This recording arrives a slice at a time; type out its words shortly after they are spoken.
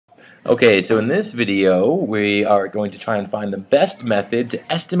Okay, so in this video, we are going to try and find the best method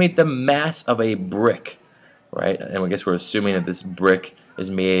to estimate the mass of a brick, right? And I guess we're assuming that this brick is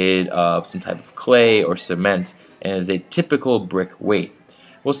made of some type of clay or cement and is a typical brick weight.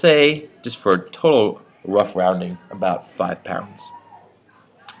 We'll say, just for total rough rounding, about 5 pounds.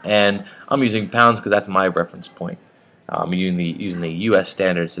 And I'm using pounds because that's my reference point. I'm using the US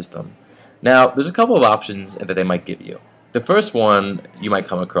standard system. Now, there's a couple of options that they might give you. The first one you might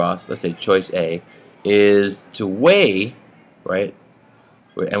come across, let's say choice A, is to weigh, right?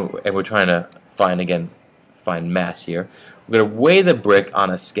 And we're trying to find mass here. We're going to weigh the brick on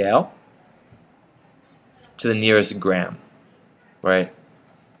a scale to the nearest gram, right?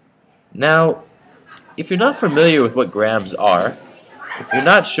 Now, if you're not familiar with what grams are, if you're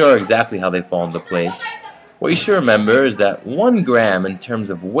not sure exactly how they fall into place, what you should remember is that 1 gram in terms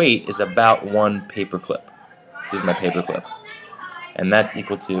of weight is about 1 paperclip. This is my paperclip. And that's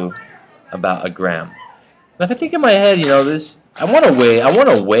equal to about 1 gram. Now if I think in my head, I want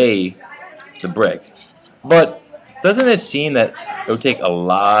to weigh the brick. But doesn't it seem that it would take a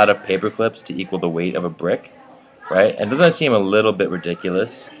lot of paperclips to equal the weight of a brick? Right? And doesn't that seem a little bit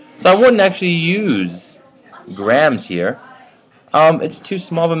ridiculous? So I wouldn't actually use grams here. It's too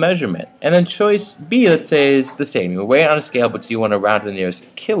small of a measurement. And then choice B, let's say, is the same. You weigh it on a scale, but you want to round to the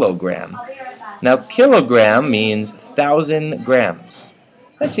nearest kilogram. Now, kilogram means 1,000 grams.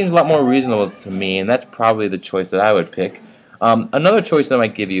 That seems a lot more reasonable to me, and that's probably the choice that I would pick. Another choice that I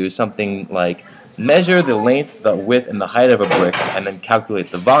might give you is something like measure the length, the width, and the height of a brick, and then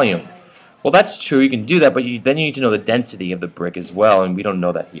calculate the volume. Well, that's true, you can do that, but then you need to know the density of the brick as well, and we don't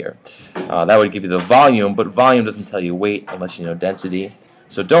know that here. That would give you the volume, but volume doesn't tell you weight unless you know density.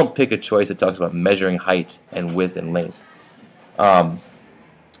 So don't pick a choice that talks about measuring height and width and length.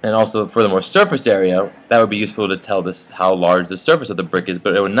 And also, furthermore, surface area, that would be useful to tell this how large the surface of the brick is,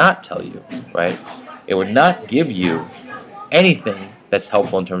 but it would not tell you, right? It would not give you anything that's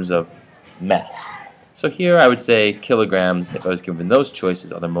helpful in terms of mass. So here I would say kilograms, if I was given those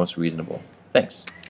choices, are the most reasonable. Thanks.